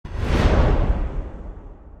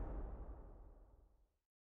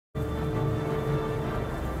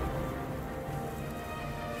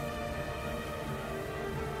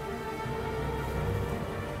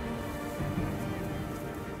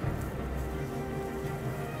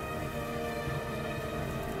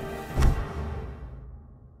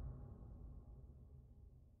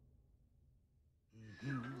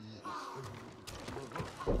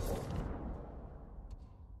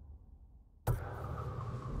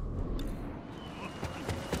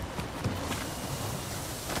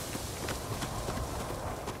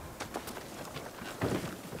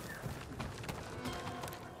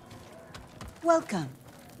welcome.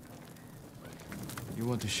 You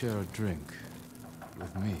want to share a drink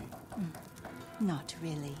with me? Not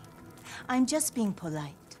really. I'm just being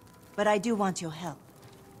polite. But I do want your help.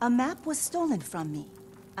 A map was stolen from me.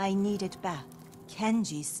 I need it back.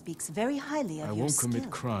 Kenji speaks very highly of your skill. I won't commit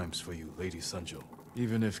crimes for you, Lady Sanjo.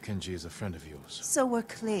 Even if Kenji is a friend of yours. So we're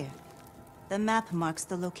clear. The map marks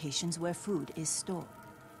the locations where food is stored.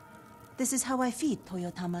 This is how I feed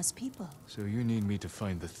Toyotama's people. So you need me to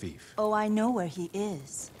find the thief? Oh, I know where he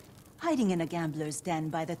is. Hiding in a gambler's den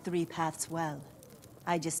by the Three Paths well.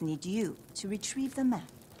 I just need you to retrieve the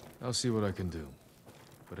map. I'll see what I can do.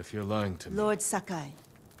 But if you're lying to me... Lord Sakai,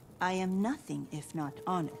 I am nothing if not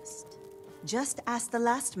honest. Just ask the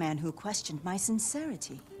last man who questioned my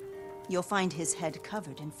sincerity. You'll find his head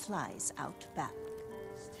covered in flies out back.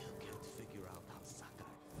 Still can't figure out how Sakai...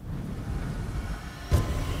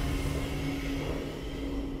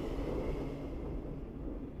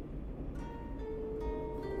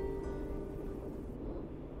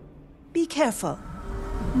 Be careful.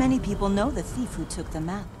 Many people know the thief who took the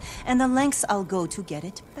map, and the lengths I'll go to get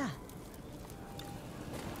it back.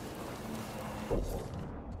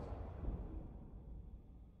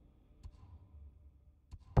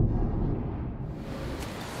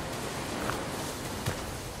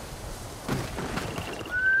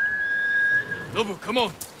 Nobu, come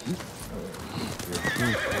on! You're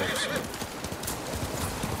too close.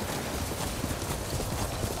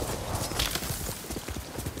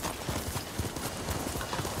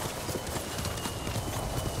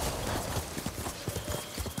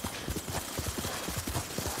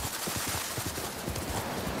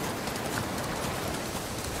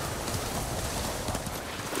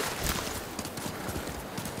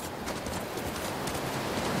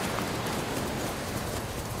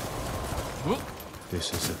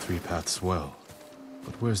 This is the Three Paths well.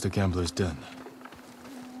 But where's the gambler's den?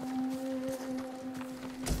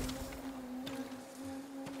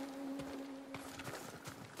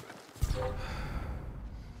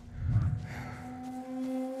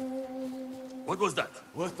 What was that?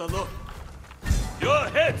 Worth a look. Your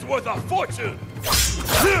head's worth a fortune!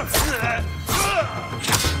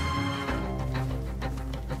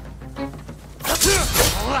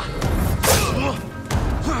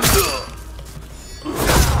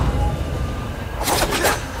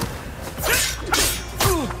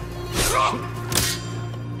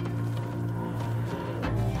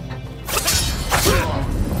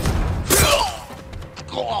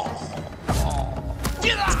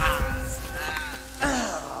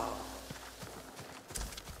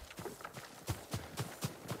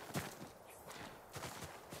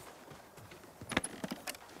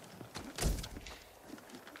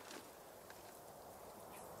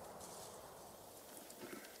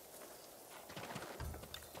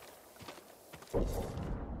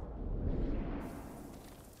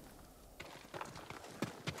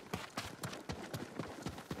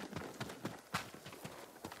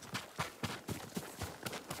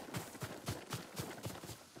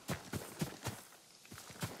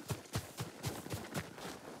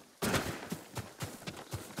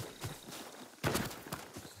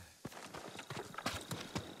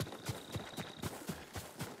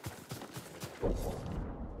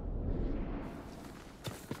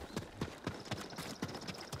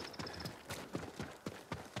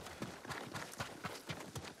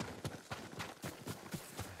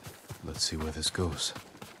 Let's see where this goes.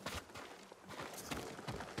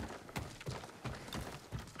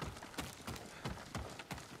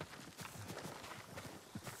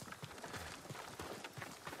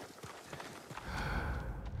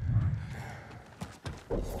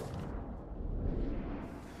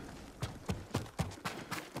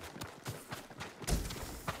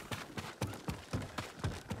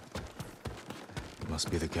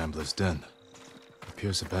 Must be the gambler's den.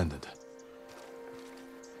 Appears abandoned.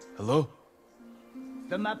 Hello?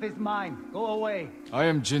 The map is mine. Go away. I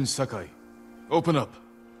am Jin Sakai. Open up.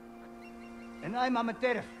 And I'm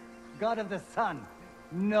Amaterasu, god of the sun.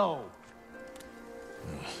 No.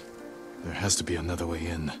 There has to be another way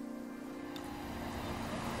in.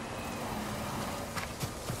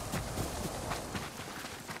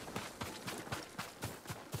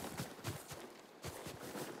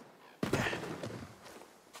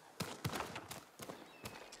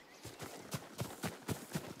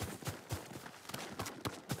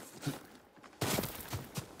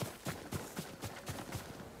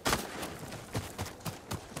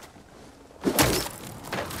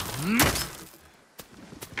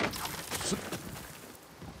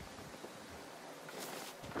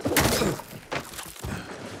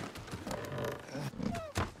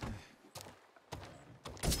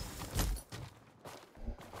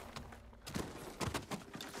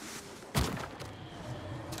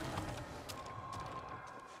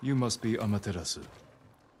 You must be Amaterasu.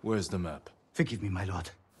 Where's the map? Forgive me, my lord.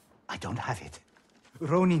 I don't have it.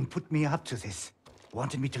 Ronin put me up to this.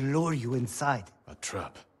 Wanted me to lure you inside. A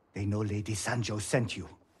trap. They know Lady Sanjo sent you.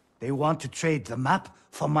 They want to trade the map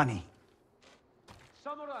for money.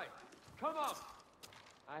 Samurai, come up!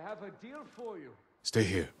 I have a deal for you. Stay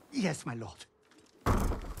here. Yes, my lord.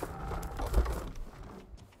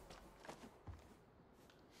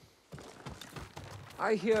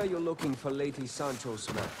 I hear you're looking for Lady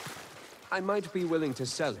Sancho's map. I might be willing to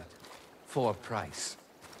sell it. For a price.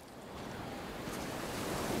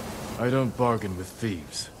 I don't bargain with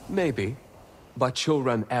thieves. Maybe. But you'll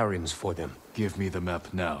run errands for them. Give me the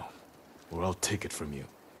map now, or I'll take it from you.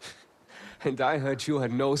 And I heard you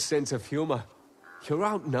had no sense of humor. You're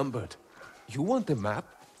outnumbered. You want the map?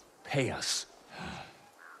 Pay us.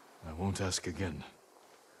 I won't ask again.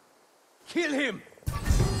 Kill him!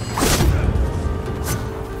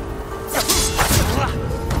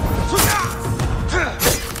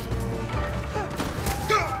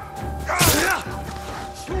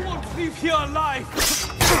 You won't leave here alive!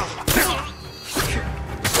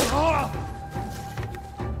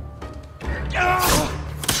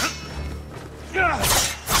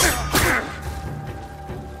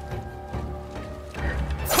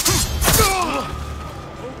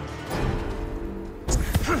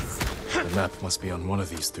 The map must be on one of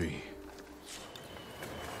these three.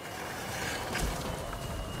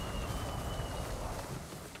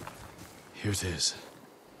 Here it is.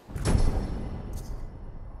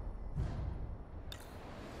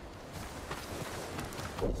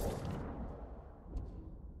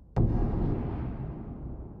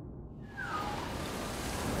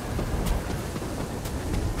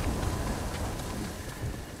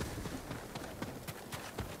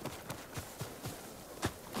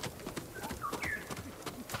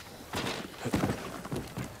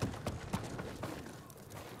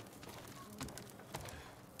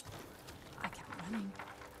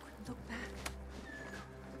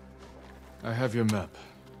 I have your map.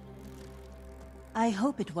 I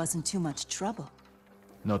hope it wasn't too much trouble.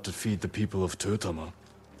 Not to feed the people of Totama.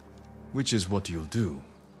 Which is what you'll do.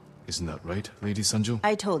 Isn't that right, Lady Sanjo?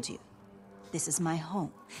 I told you. This is my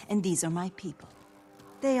home, and these are my people.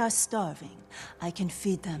 They are starving. I can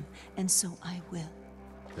feed them, and so I will.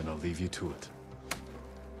 Then I'll leave you to it.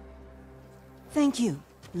 Thank you,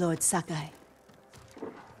 Lord Sakai.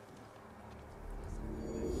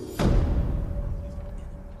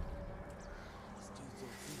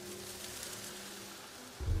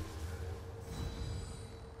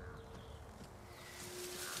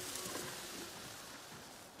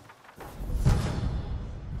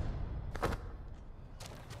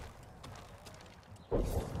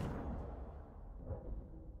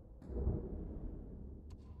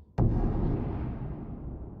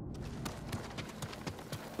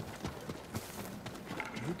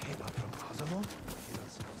 You came up from Kazamo? Kill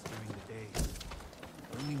ourselves during the day.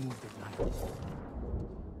 Only moved at night.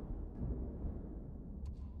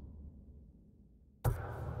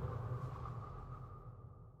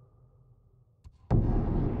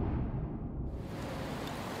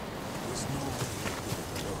 There's no way you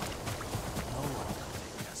could alone. No one can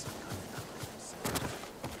take us and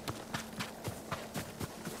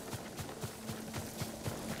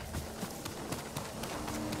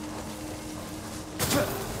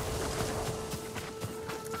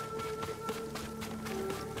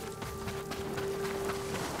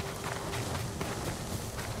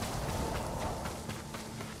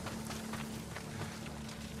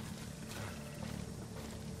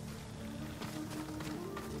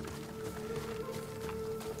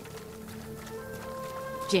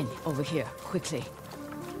Jin, over here, quickly.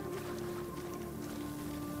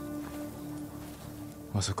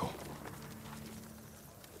 Masako.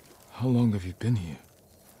 How long have you been here?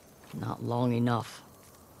 Not long enough.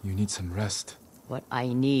 You need some rest. What I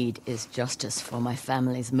need is justice for my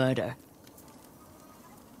family's murder.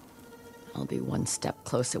 I'll be one step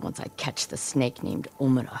closer once I catch the snake named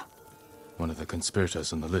Omura. One of the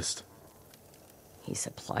conspirators on the list. He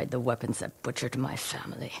supplied the weapons that butchered my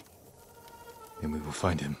family. Then we will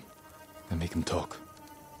find him and make him talk.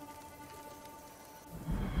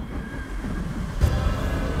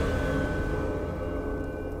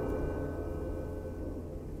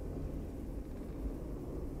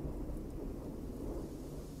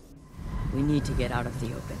 We need to get out of the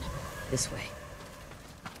open. This way.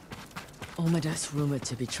 Omada's rumored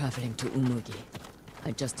to be traveling to Umugi.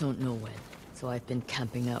 I just don't know when, so I've been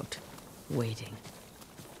camping out, waiting.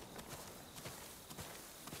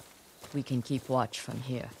 We can keep watch from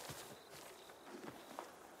here.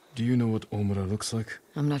 Do you know what Omura looks like?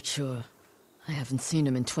 I'm not sure. I haven't seen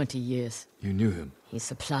him in 20 years. You knew him. He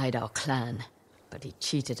supplied our clan, but he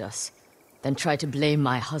cheated us. Then tried to blame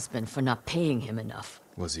my husband for not paying him enough.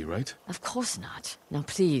 Was he right? Of course not. Now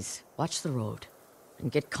please, watch the road.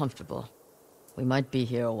 And get comfortable. We might be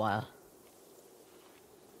here a while.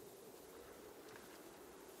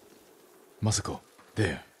 Masako,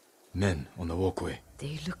 there. Men on the walkway.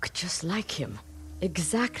 They look just like him.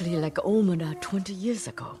 Exactly like Omura 20 years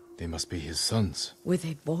ago. They must be his sons. Were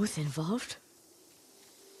they both involved?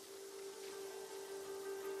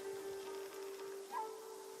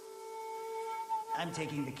 I'm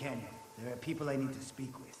taking the canyon. There are people I need to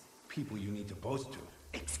speak with. People you need to boast to.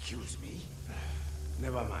 Excuse me?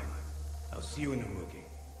 Never mind. I'll see you in Umugi.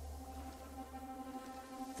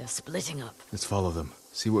 They're splitting up. Let's follow them.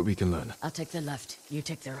 See what we can learn. I'll take the left, you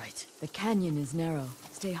take the right. The canyon is narrow.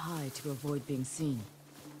 Stay high to avoid being seen.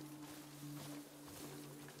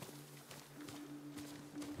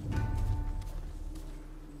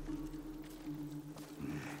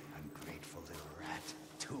 Ungrateful little rat.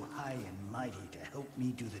 Too high and mighty to help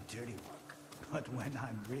me do the dirty work. But when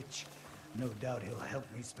I'm rich, no doubt he'll help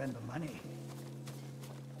me spend the money.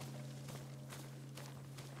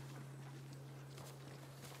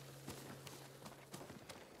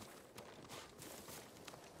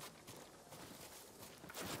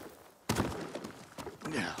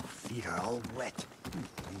 Now, feet are all wet.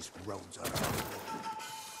 These roads are awful.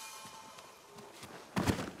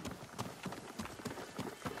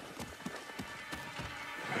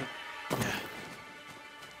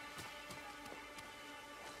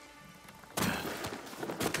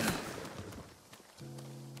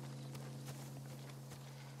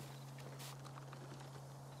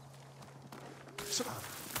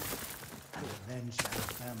 I avenged our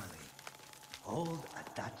family. Old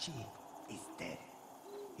Adachi is dead.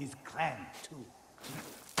 His clan, too.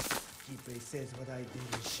 Kipe says what I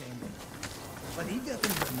did is shameful. But he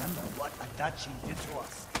doesn't remember what Adachi did to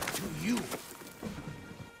us, to you.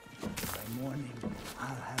 By morning,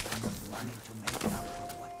 I'll have enough money to make up for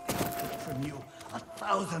what they took from you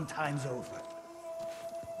 1,000 times over.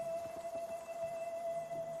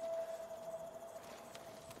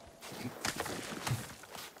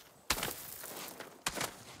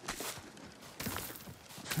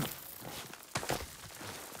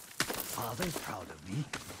 Father's proud of me.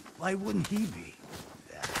 Why wouldn't he be?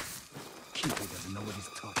 Kipe doesn't know what he's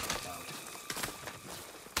talking about.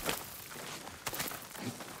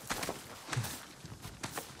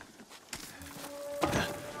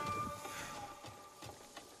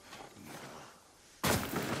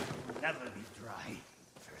 Never be dry.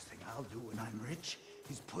 First thing I'll do when I'm rich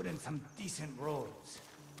is put in some decent roads.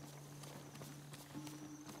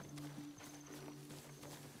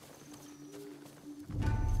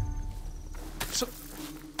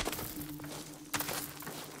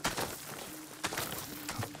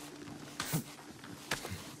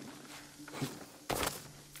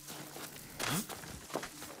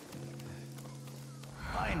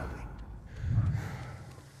 Finally.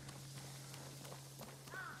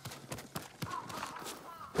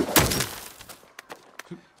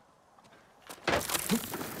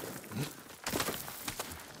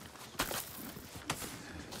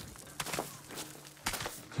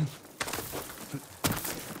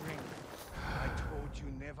 I told you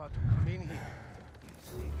never to come in here.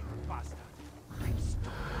 You bastard. I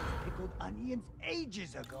stole pickled onions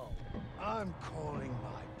ages ago. I'm calling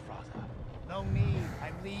my brother. No need.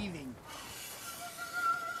 I'm leaving.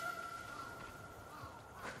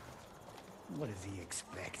 What does he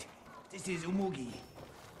expect? This is Umugi.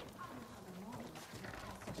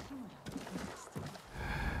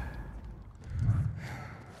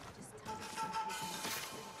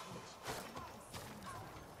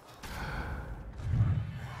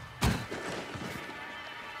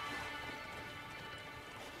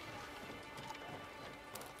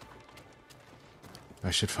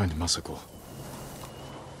 I should find Masako.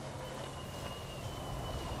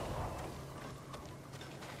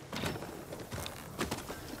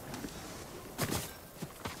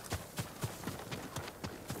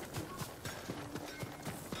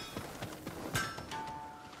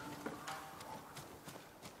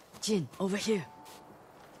 Jin, over here.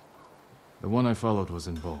 The one I followed was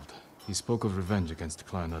involved. He spoke of revenge against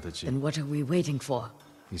Clan Adachi. Then what are we waiting for?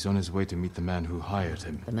 He's on his way to meet the man who hired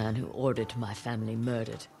him. The man who ordered my family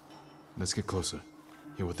murdered. Let's get closer.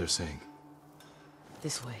 Hear what they're saying.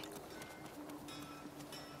 This way.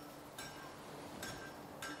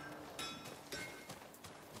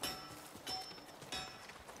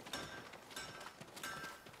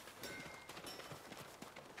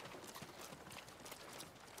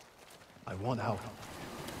 I want out.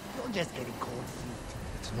 You're just getting cold feet.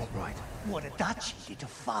 It's not right. What Adachi did to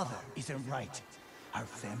father isn't right. Our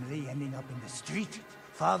family ending up in the street.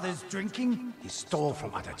 Father's drinking. He stole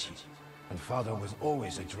from Adachi, and father was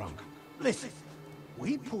always a drunk. Listen,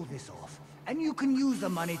 we pull this off, and you can use the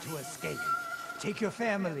money to escape. Take your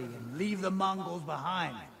family and leave the Mongols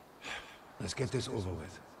behind. Let's get this over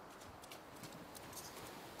with.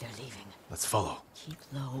 They're leaving. Let's follow. Keep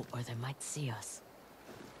low, or they might see us.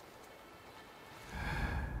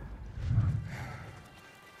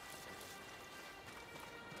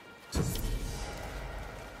 So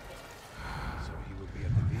he will be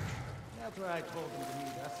at the beach? That's where I told him to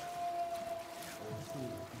meet us. Old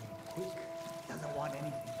fool being quick. Doesn't want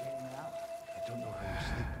anything getting out. I don't know how you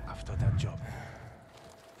sleep after that job.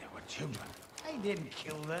 They were children. I didn't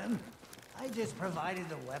kill them. I just provided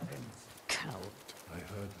the weapons. Coward. I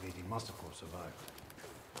heard Lady Masako survived.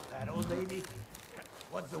 That old lady?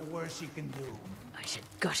 What's the worst she can do? I should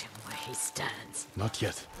gut him where he stands. Not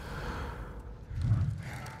yet.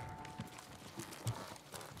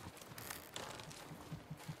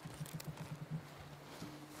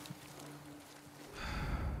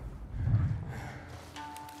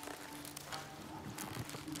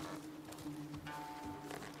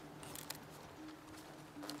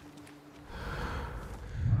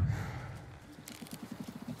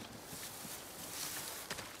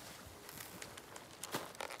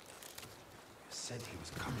 Said he was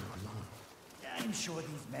coming alone. I'm sure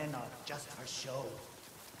these men are just for show.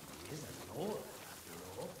 He is a lord,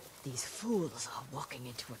 after all. These fools are walking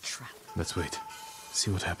into a trap. Let's wait.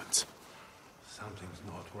 See what happens. Something's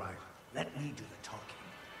not right. Let me do the talking.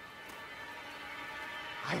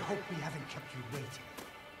 I hope we haven't kept you waiting.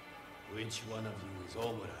 Which one of you is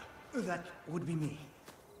Omura? That would be me.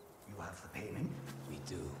 You have the payment? We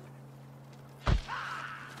do.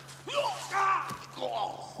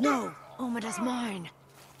 No! Omada's mine!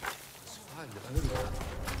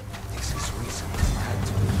 This is reason he had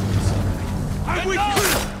to be something. I'm with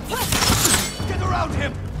you! Get around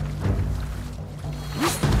him!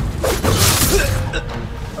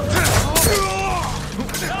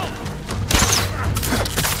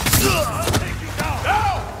 I'll take you down!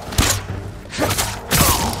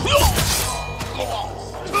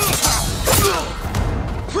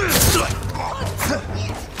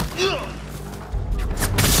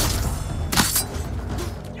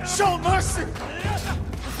 Show mercy!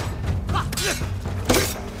 Oh, dead.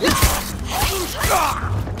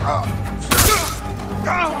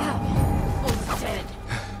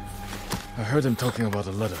 I heard him talking about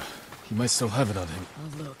a letter. He might still have it on him.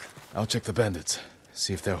 Oh, look. I'll check the bandits.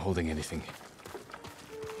 See if they're holding anything.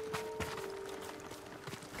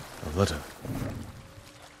 A letter.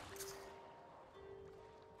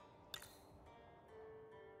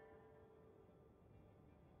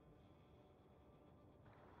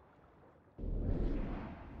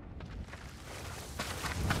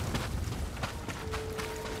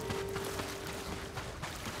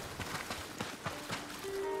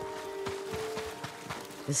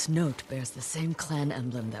 This note bears the same clan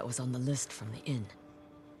emblem that was on the list from the inn.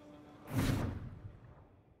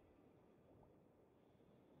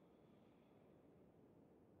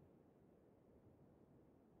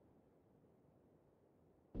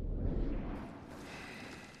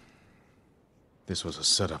 This was a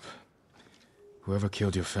setup. Whoever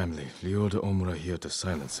killed your family lured Omura here to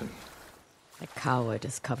silence him. A coward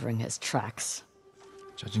is covering his tracks.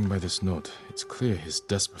 Judging by this note, it's clear he's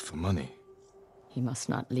desperate for money. He must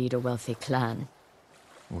not lead a wealthy clan.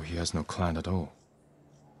 Or he has no clan at all.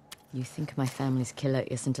 You think my family's killer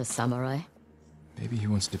isn't a samurai? Maybe he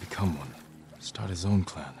wants to become one. Start his own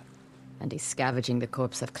clan. And he's scavenging the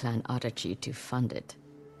corpse of Clan Adachi to fund it.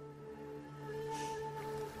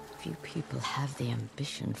 Few people have the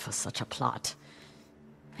ambition for such a plot.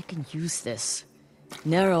 I can use this.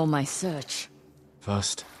 Narrow my search.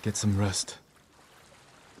 First, get some rest.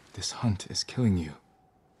 This hunt is killing you.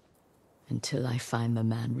 Until I find the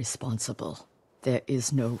man responsible, there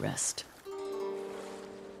is no rest.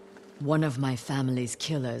 One of my family's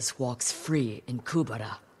killers walks free in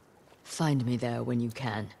Kubara. Find me there when you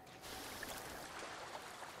can.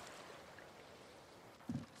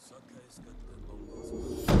 Sakai's got the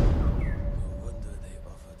Mongols. No wonder they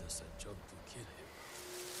offered us a job to kill him.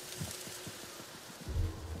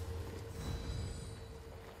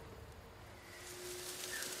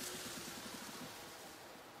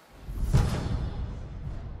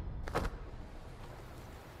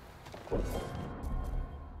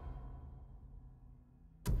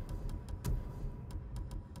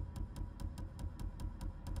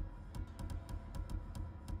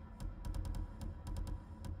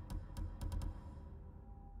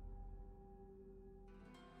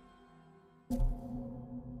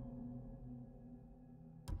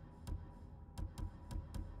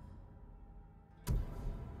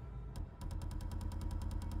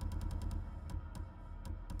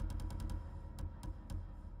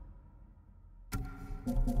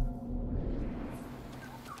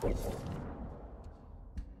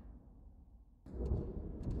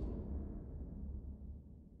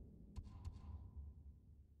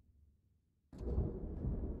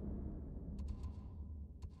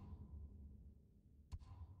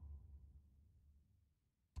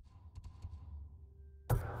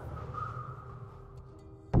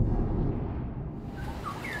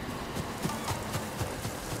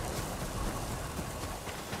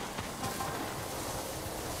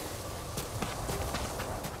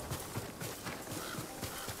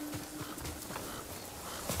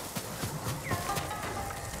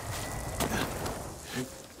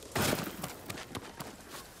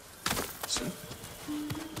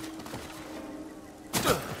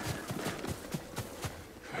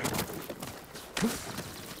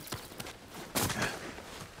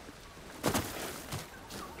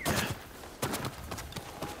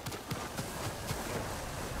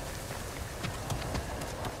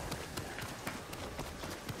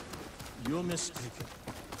 You're mistaken.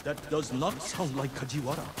 That does not sound like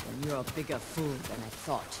Kajiwara. And you're a bigger fool than I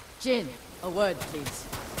thought. Jin, a word, please.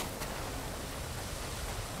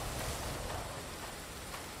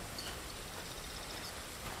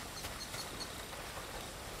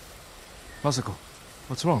 Masako,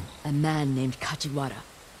 what's wrong? A man named Kajiwara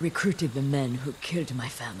recruited the men who killed my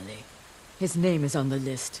family. His name is on the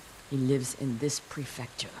list. He lives in this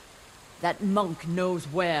prefecture. That monk knows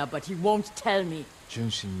where, but he won't tell me.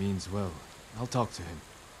 Junshin means well. I'll talk to him.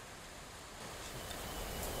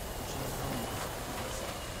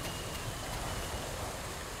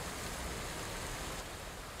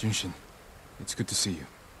 Junshin, it's good to see you.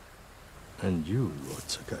 And you, Lord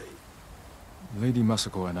Sakai. Lady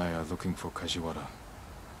Masako and I are looking for Kajiwara.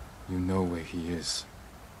 You know where he is.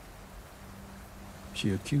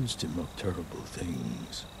 She accused him of terrible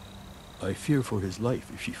things. I fear for his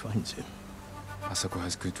life if she finds him. Masako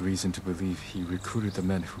has good reason to believe he recruited the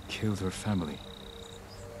men who killed her family.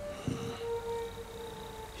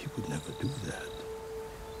 He would never do that.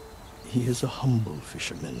 He is a humble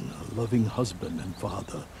fisherman, a loving husband and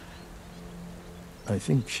father. I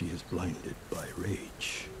think she is blinded by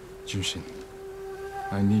rage. Junshin,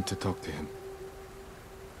 I need to talk to him.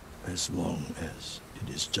 As long as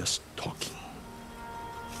it is just talking.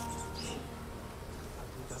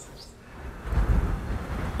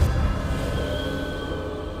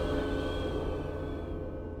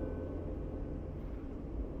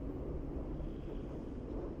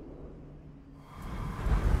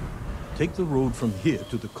 Take the road from here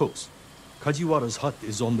to the coast. Kajiwara's hut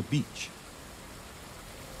is on the beach.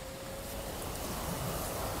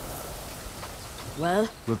 Well?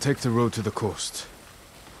 We'll take the road to the coast.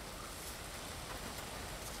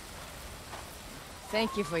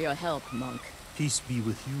 Thank you for your help, monk. Peace be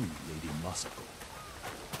with you, Lady Masako.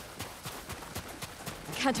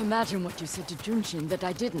 I can't imagine what you said to Junshin that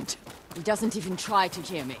I didn't. He doesn't even try to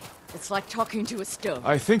hear me. It's like talking to a stone.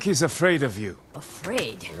 I think he's afraid of you.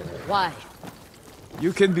 Afraid? Why?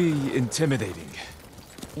 You can be intimidating.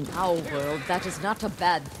 In our world, that is not a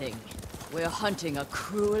bad thing. We're hunting a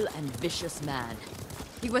cruel and vicious man.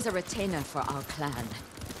 He was a retainer for our clan.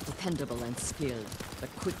 Dependable and skilled, but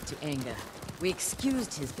quick to anger. We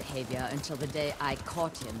excused his behavior until the day I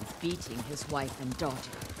caught him beating his wife and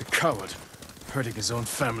daughter. The coward. Hurting his own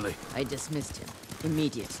family. I dismissed him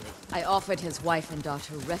immediately. I offered his wife and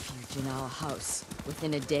daughter refuge in our house.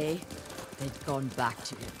 Within a day, they'd gone back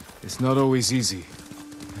to him. It's not always easy.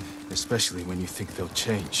 Especially when you think they'll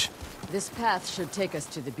change. This path should take us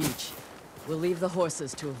to the beach. We'll leave the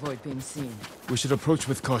horses to avoid being seen. We should approach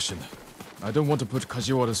with caution. I don't want to put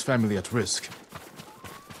Kajiwara's family at risk.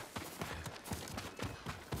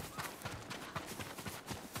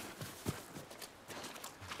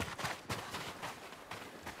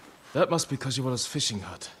 That must be Kajiwara's fishing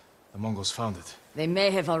hut. The Mongols found it. They may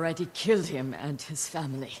have already killed him and his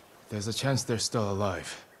family. There's a chance they're still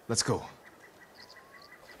alive. Let's go.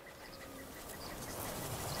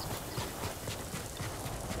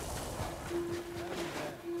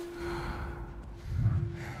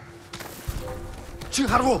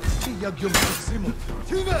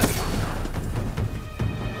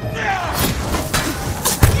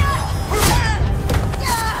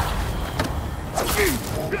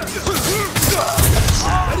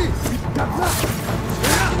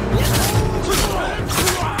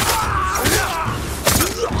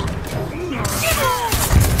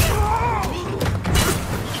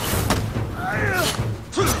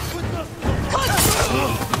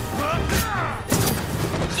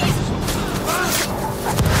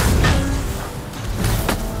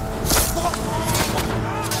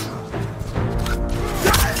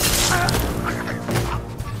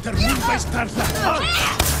 Termin vai estar lá.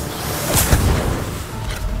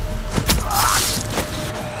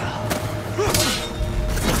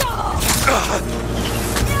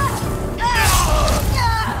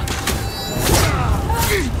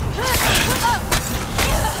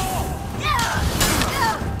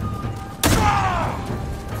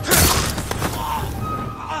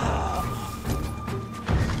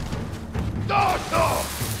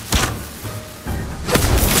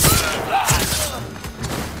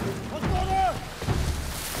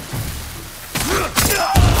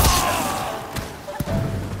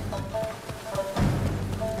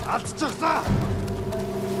 Al3xu!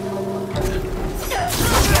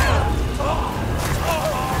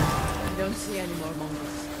 I don't see any more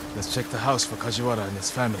Mongols. Let's check the house for Kajiwara and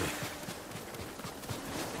his family.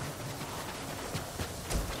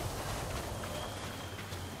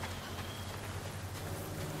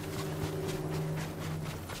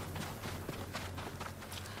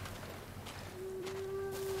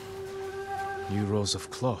 New rolls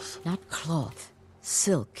of cloth. Not cloth,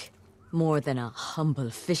 silk. More than a humble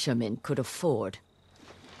fisherman could afford.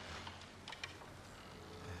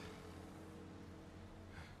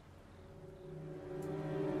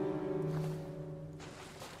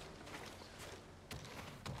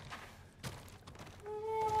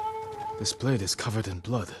 This blade is covered in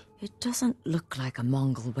blood. It doesn't look like a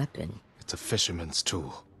Mongol weapon. It's a fisherman's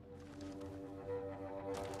tool.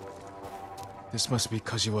 This must be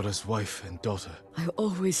Kajiwara's wife and daughter. I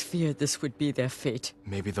always feared this would be their fate.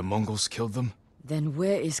 Maybe the Mongols killed them? Then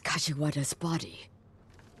where is Kajiwara's body?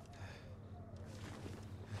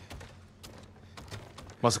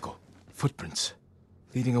 Masako, footprints.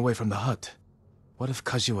 Leading away from the hut. What if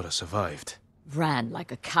Kajiwara survived? Ran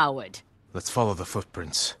like a coward. Let's follow the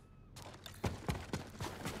footprints.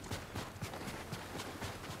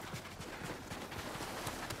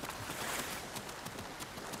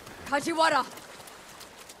 Kajiwara!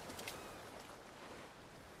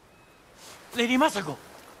 Lady Masako!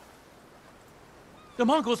 The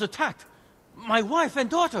Mongols attacked my wife and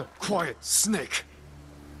daughter! Quiet, snake!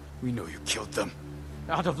 We know you killed them.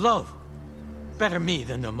 Out of love. Better me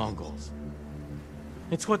than the Mongols.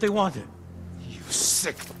 It's what they wanted. You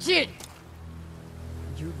sick... Jin!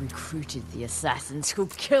 You recruited the assassins who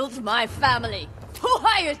killed my family! Who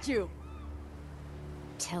hired you?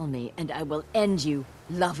 Tell me, and I will end you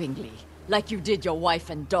lovingly, like you did your wife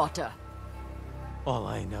and daughter. All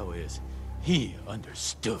I know is, he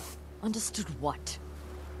understood. Understood what?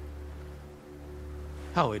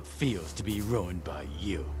 How it feels to be ruined by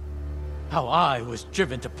you. How I was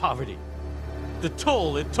driven to poverty. The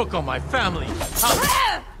toll it took on my family.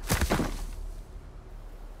 How...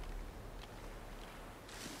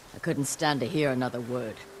 I couldn't stand to hear another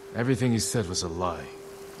word. Everything he said was a lie.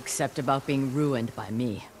 Except about being ruined by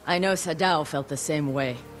me. I know Sadao felt the same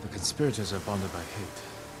way. The conspirators are bonded by hate.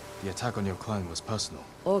 The attack on your clan was personal.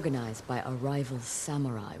 Organized by a rival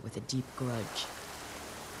samurai with a deep grudge.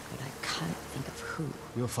 But I can't think of who.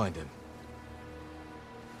 We'll find him.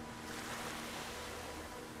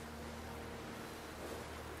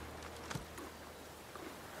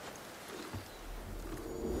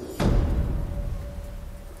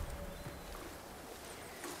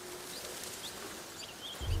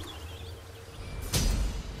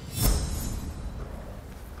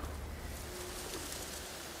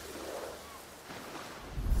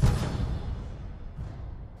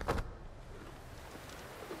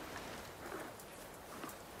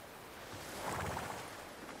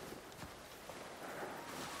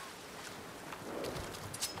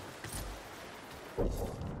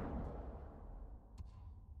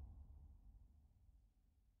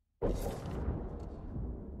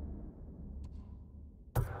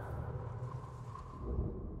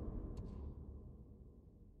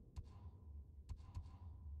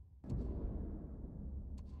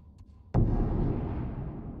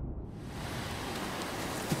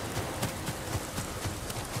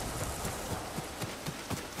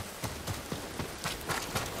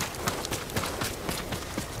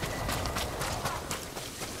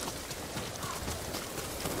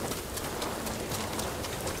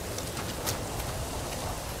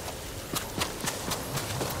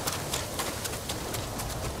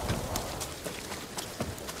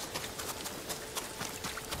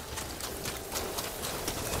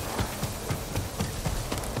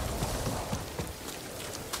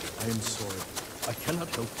 I am sorry. I cannot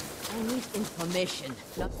help you. I need information.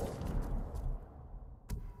 Not...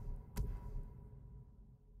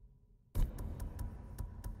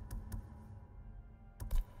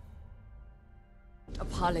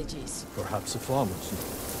 Apologies. Perhaps a farmer's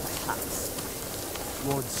note. Perhaps.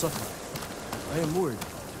 Lord Sakai, I am worried.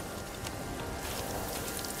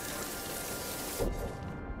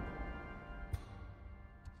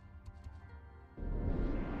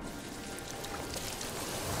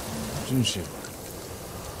 Tsushima.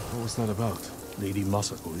 What was that about? Lady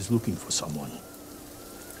Masako is looking for someone.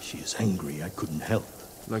 She is angry I couldn't help.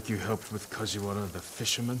 Like you helped with Kajiwara the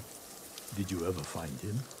fisherman? Did you ever find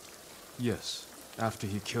him? Yes, after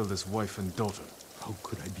he killed his wife and daughter. How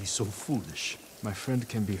could I be so foolish? My friend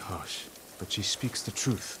can be harsh, but she speaks the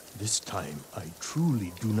truth. This time, I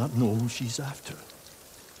truly do not know who she's after.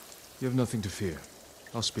 You have nothing to fear.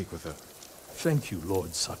 I'll speak with her. Thank you,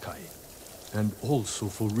 Lord Sakai. And also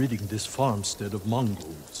for ridding this farmstead of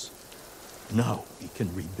Mongols. Now we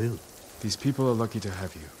can rebuild. These people are lucky to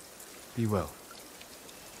have you. Be well.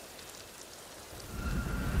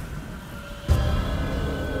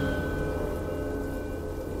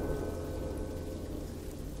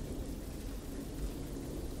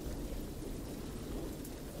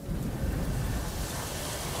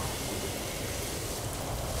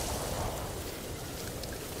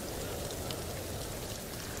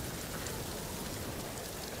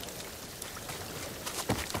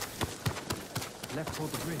 Left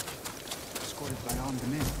toward the bridge, escorted by armed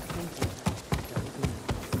men. Thank you.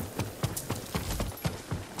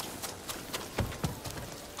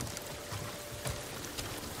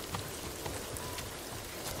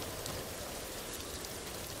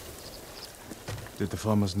 Did the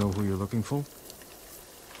farmers know who you're looking for?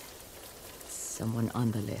 Someone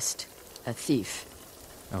on the list. A thief.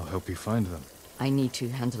 I'll help you find them. I need to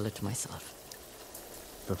handle it myself.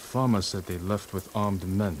 The farmers said they left with armed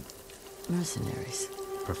men. Mercenaries.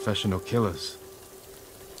 Professional killers.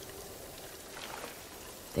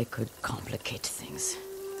 They could complicate things.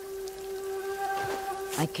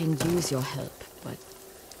 I can use your help, but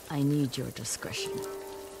I need your discretion.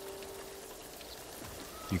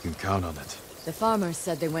 You can count on it. The farmers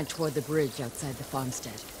said they went toward the bridge outside the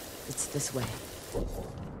farmstead. It's this way.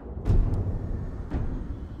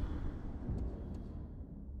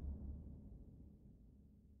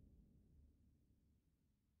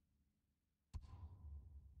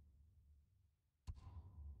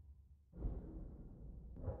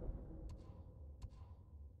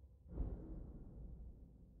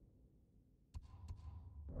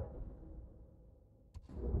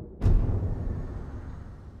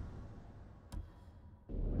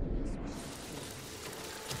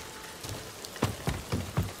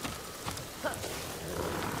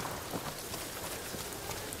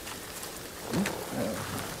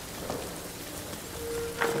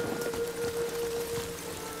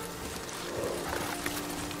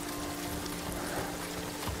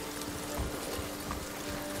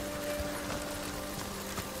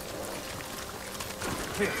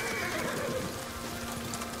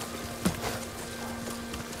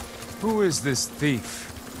 Who is this thief?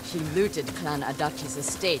 She looted Clan Adachi's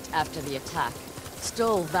estate after the attack.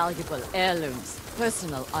 Stole valuable heirlooms,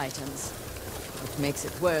 personal items. What makes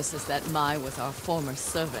it worse is that Mai was our former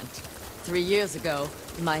servant. 3 years ago,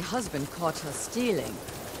 my husband caught her stealing.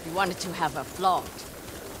 He wanted to have her flogged.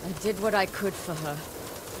 I did what I could for her,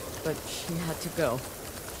 but she had to go.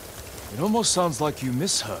 It almost sounds like you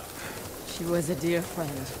miss her. She was a dear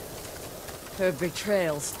friend. Her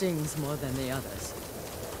betrayal stings more than the others.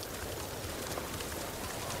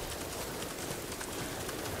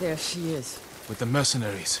 There she is. With the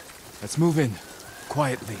mercenaries. Let's move in.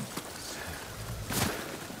 Quietly.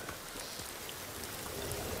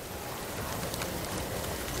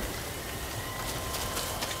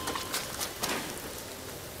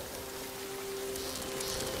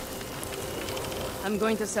 I'm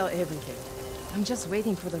going to sell everything. I'm just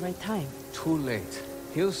waiting for the right time. Too late.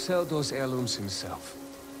 He'll sell those heirlooms himself.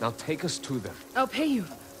 Now take us to them. I'll pay you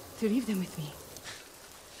to leave them with me.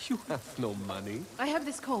 You have no money. I have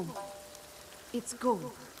this comb. It's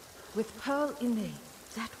gold, with pearl inlay.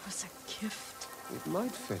 That was a gift. It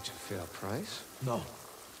might fetch a fair price. No.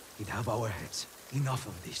 He'd have our heads. Enough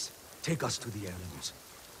of this. Take us to the heirlooms.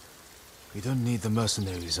 We don't need the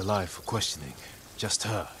mercenaries alive for questioning. Just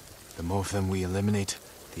her. The more of them we eliminate,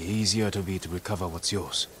 the easier it'll be to recover what's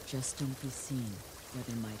yours. Just don't be seen, or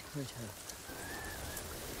they might hurt her.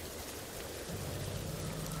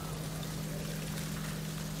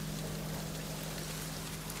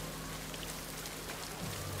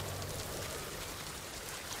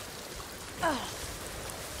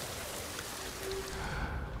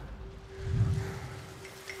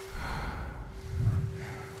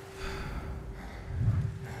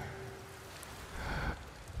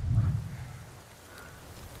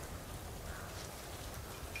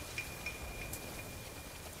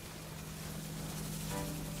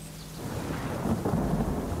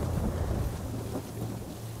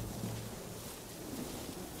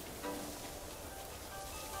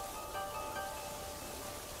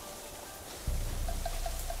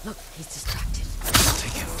 Look, he's distracted.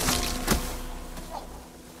 Take him.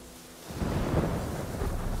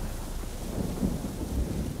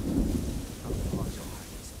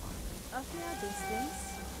 A fair distance.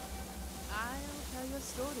 I'll tell you a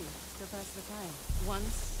story to pass the time.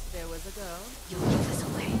 Once there was a girl. You give us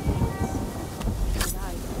away. And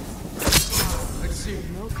I Let's see.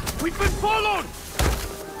 no We've been followed!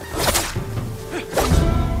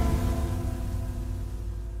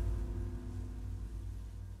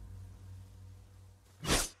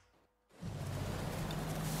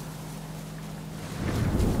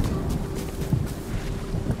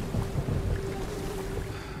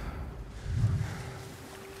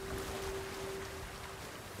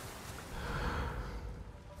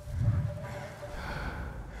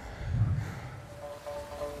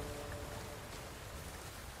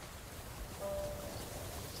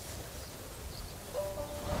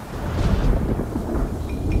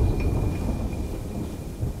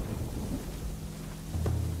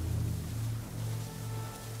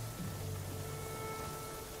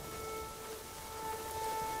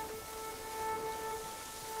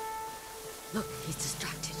 Look, he's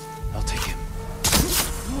distracted. I'll take him.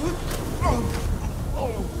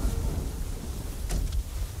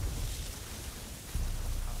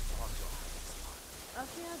 A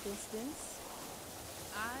fair distance.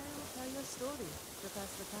 I'll tell your story to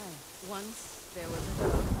pass the time. Once there was a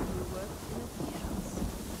girl who worked in a tea house.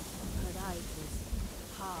 Her life was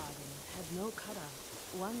hard and had no cutout.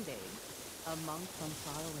 One day, a monk from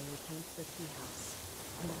far away came to the tea house,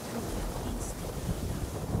 and the two fell instantly in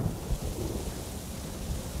love.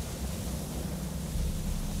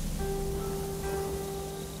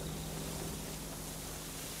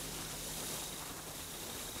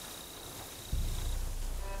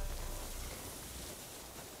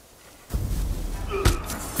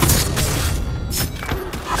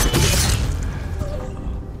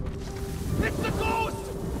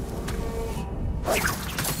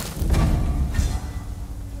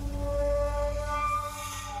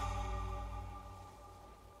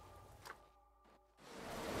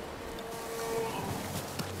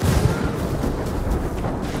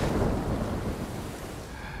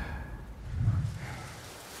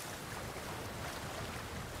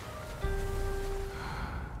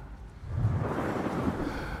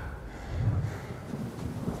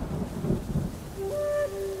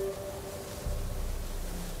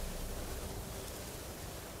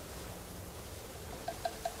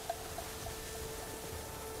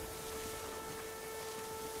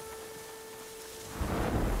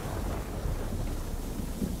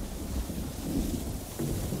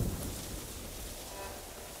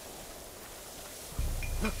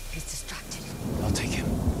 Look, he's distracted. I'll take him.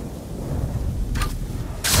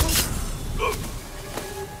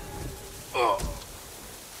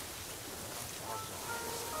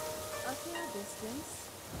 A fair distance.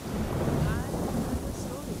 I'll tell your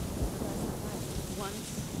story to pass the time. Once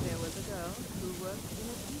there was a girl who worked in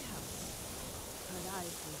a tea house. Her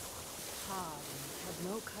life was hard and had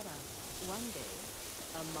no cutout. One day,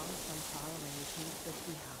 a monk from far away came to the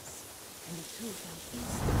tea house, and the two fell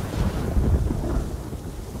instantly.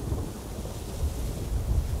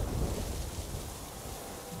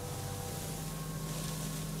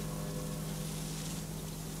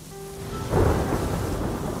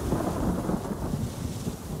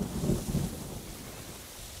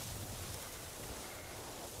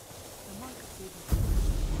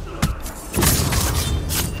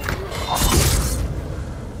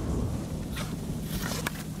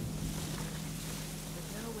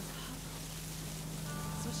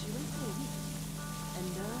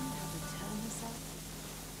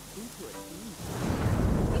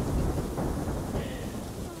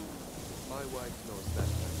 My wife knows that.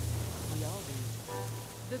 We all do.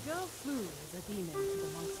 The girl flew as a demon to the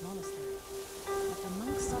monk's monastery, but the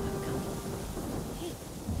monk saw her coming, hid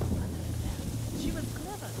under the bell. She was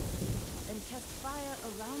clever and cast fire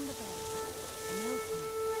around the bell, melting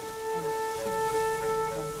and killing the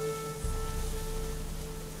monk inside.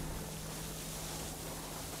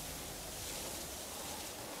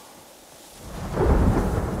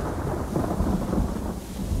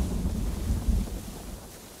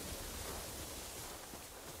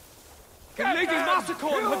 The Lady Masako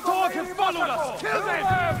and her dog have followed us! Kill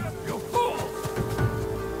them! You fool!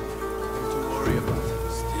 Don't worry about it.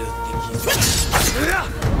 Still think he's...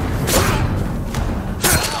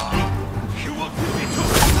 You will kill me too!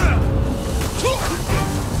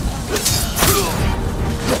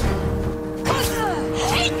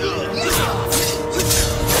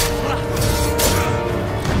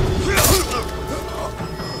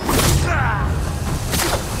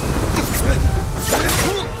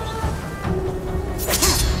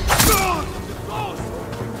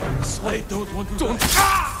 I don't want to...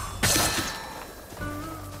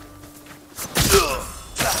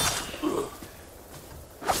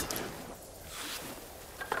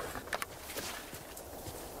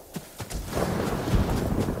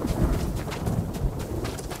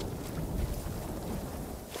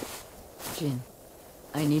 Jin,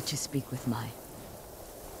 I need to speak with Mai.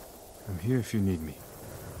 I'm here if you need me.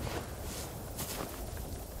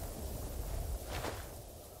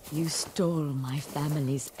 You stole my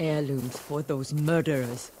family's heirlooms for those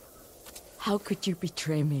murderers. How could you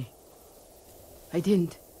betray me? I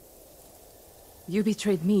didn't. You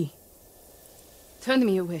betrayed me. Turned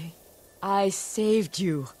me away. I saved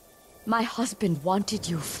you. My husband wanted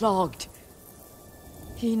you flogged.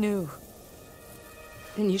 He knew.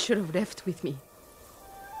 Then you should have left with me.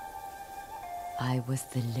 I was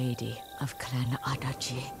the lady of Clan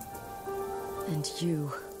Adachi. And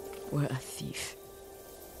you were a thief.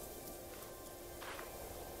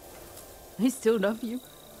 I still love you.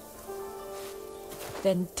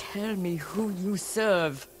 Then tell me who you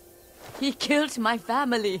serve. He killed my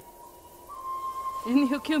family. And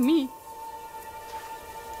he'll kill me.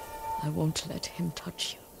 I won't let him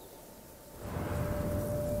touch you.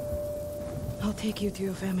 I'll take you to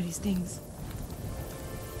your family's things.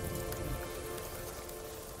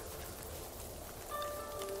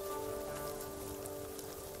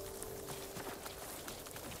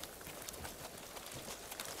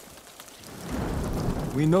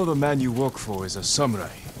 We know the man you work for is a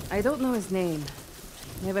samurai. I don't know his name.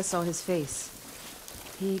 Never saw his face.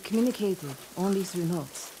 He communicated only through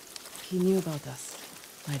notes. He knew about us,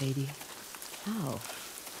 my lady. How?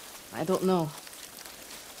 I don't know.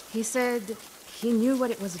 He said he knew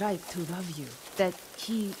what it was like to love you. That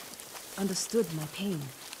he understood my pain.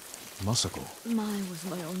 Masako. Mai was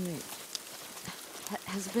my only...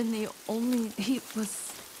 has been the only... He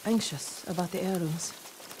was anxious about the heirlooms.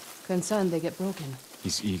 Concerned they get broken.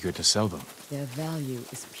 He's eager to sell them. Their value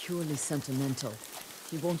is purely sentimental.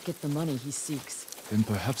 He won't get the money he seeks. Then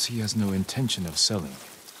perhaps he has no intention of selling.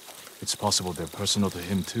 It's possible they're personal to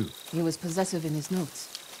him too. He was possessive in his notes.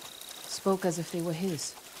 Spoke as if they were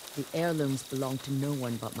his. The heirlooms belong to no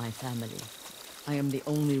one but my family. I am the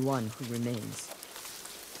only one who remains.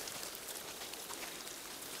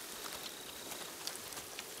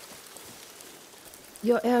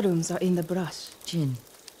 Your heirlooms are in the brush. Jin,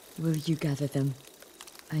 will you gather them?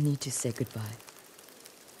 I need to say goodbye.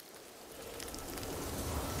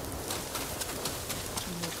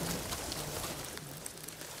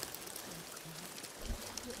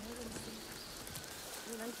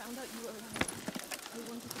 When I found out you were around, I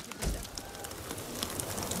wanted to give you that.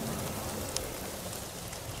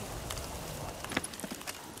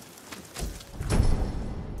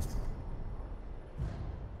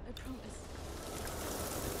 I promise.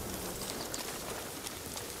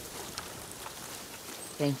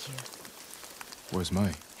 Thank you. Where's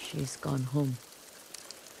Mai? She's gone home.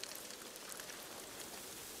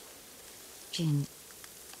 Jin,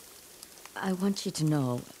 I want you to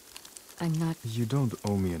know, I'm not... You don't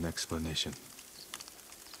owe me an explanation.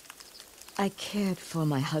 I cared for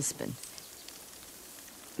my husband.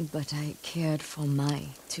 But I cared for Mai,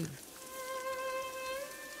 too.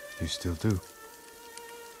 You still do?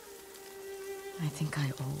 I think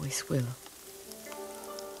I always will.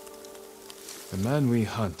 The man we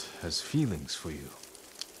hunt has feelings for you.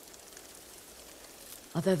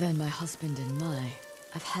 Other than my husband and Mai,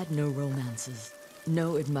 I've had no romances,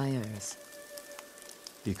 no admirers.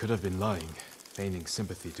 He could have been lying, feigning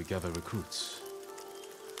sympathy to gather recruits.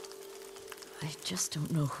 I just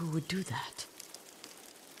don't know who would do that.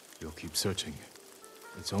 You'll keep searching.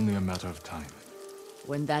 It's only a matter of time.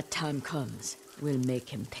 When that time comes, we'll make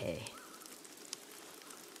him pay.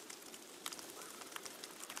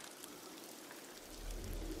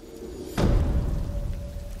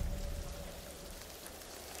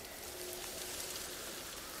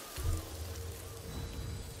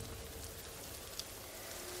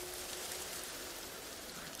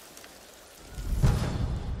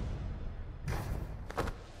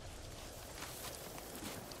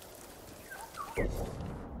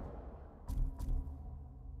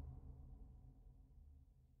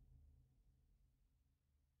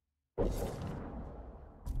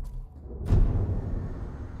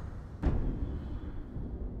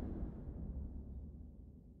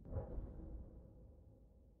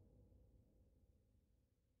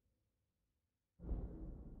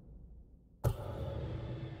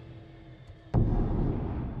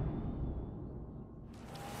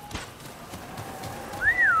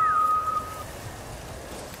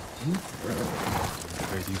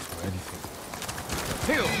 Trade you for anything.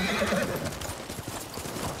 Hill!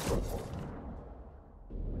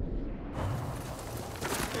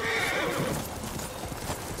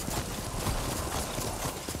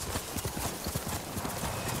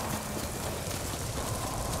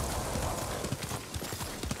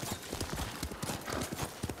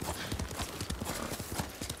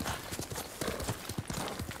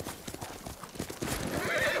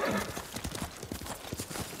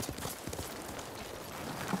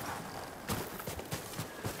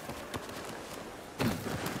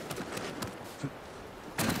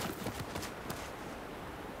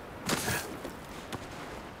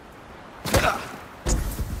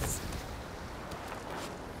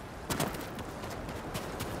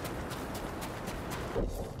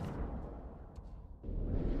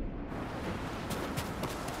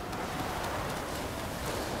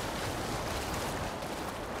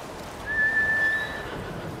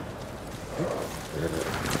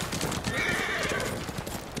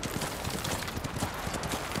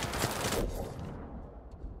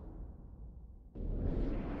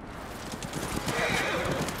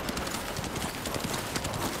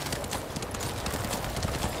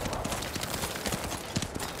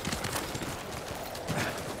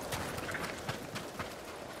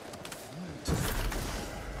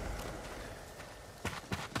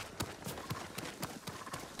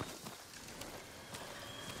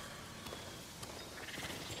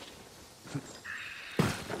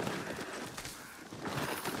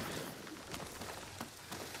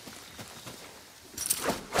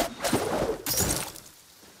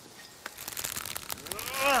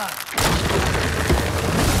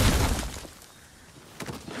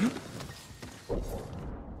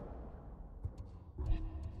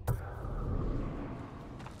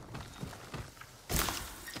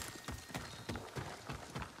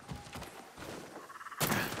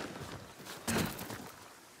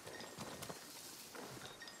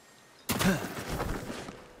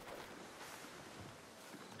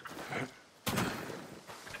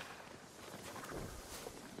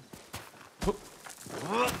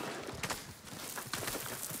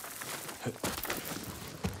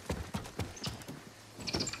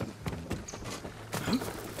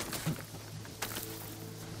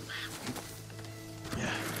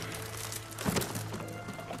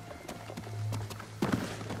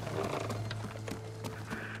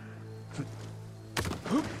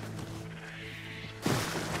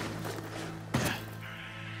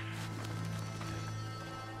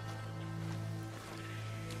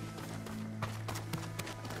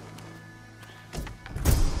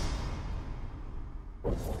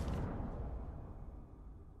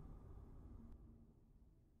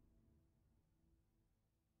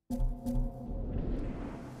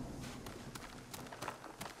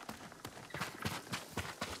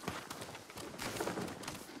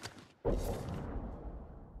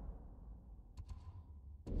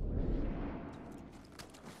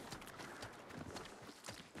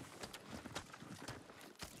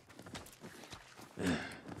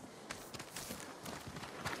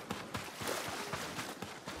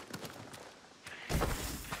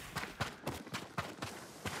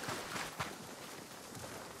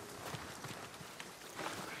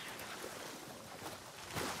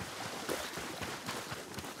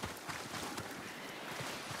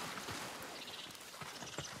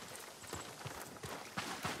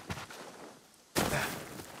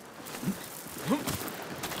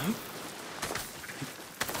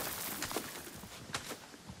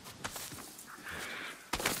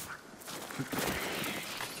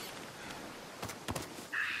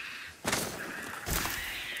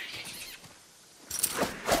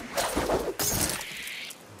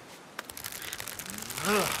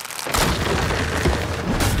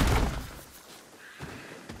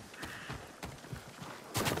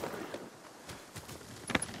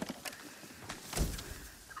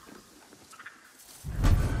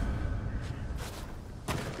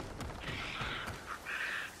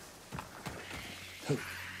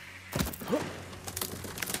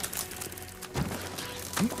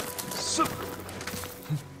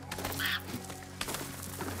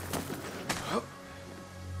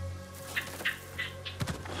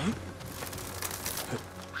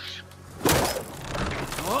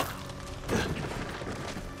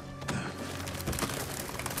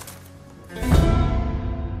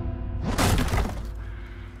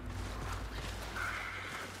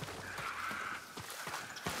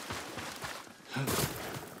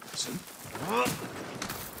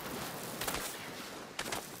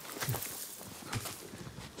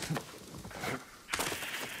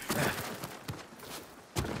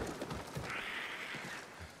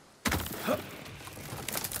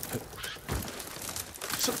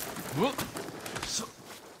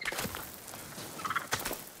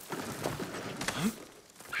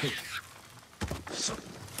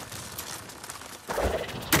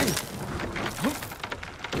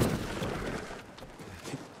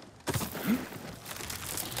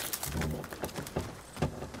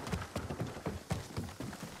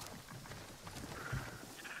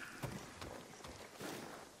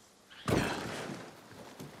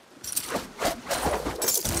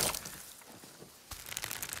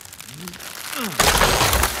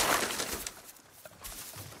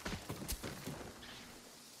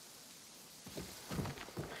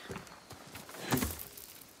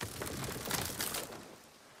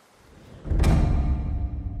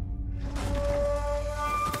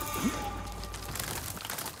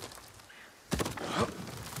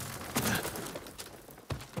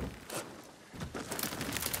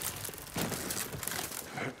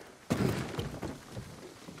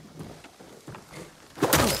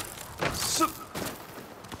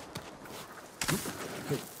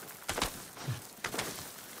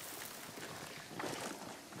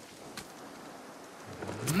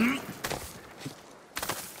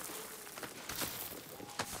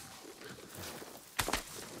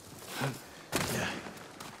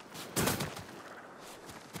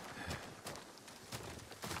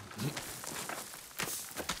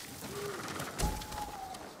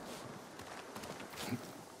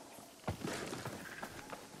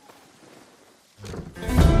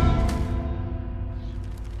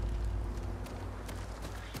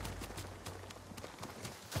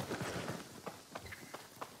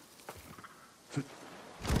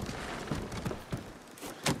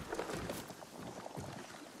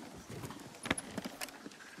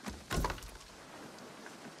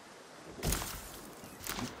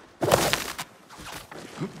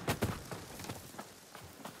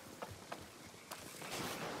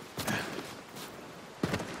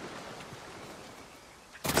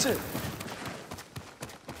 That's it.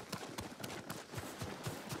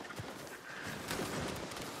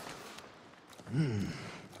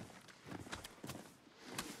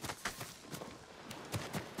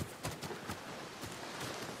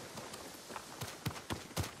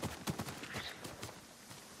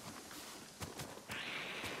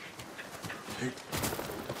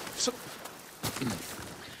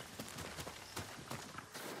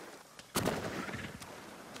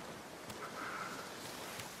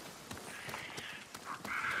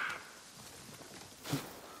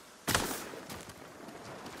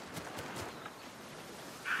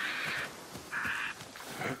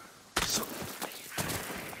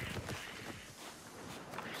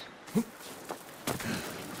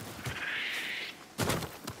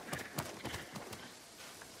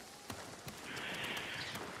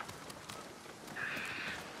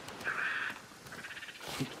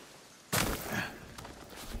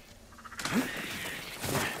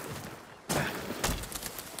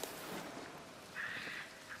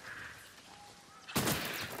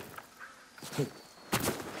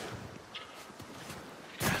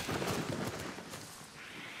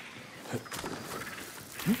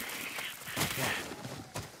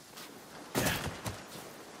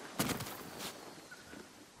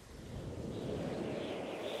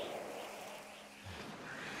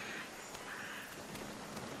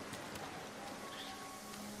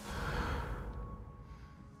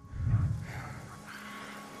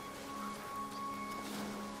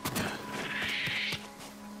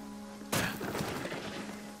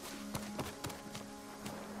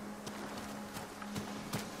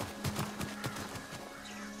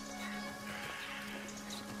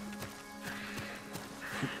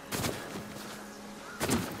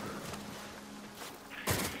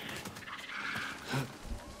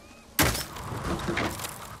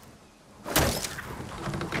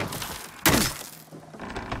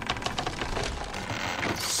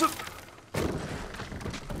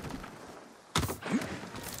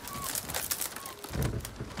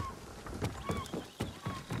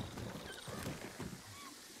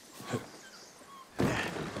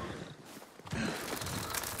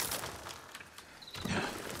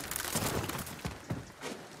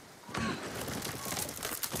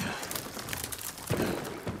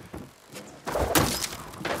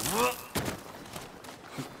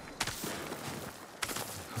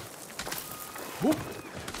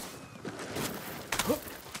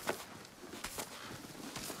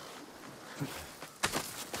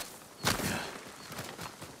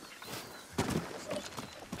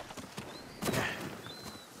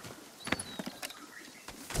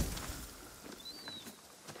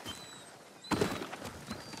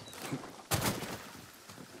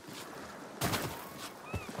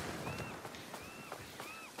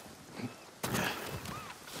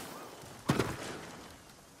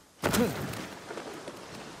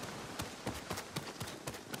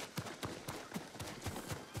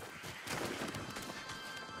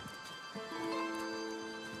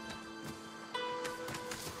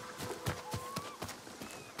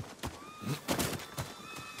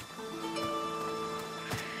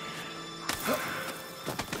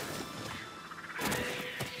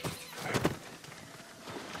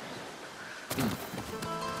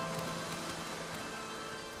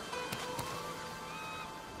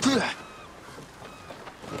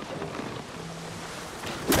 you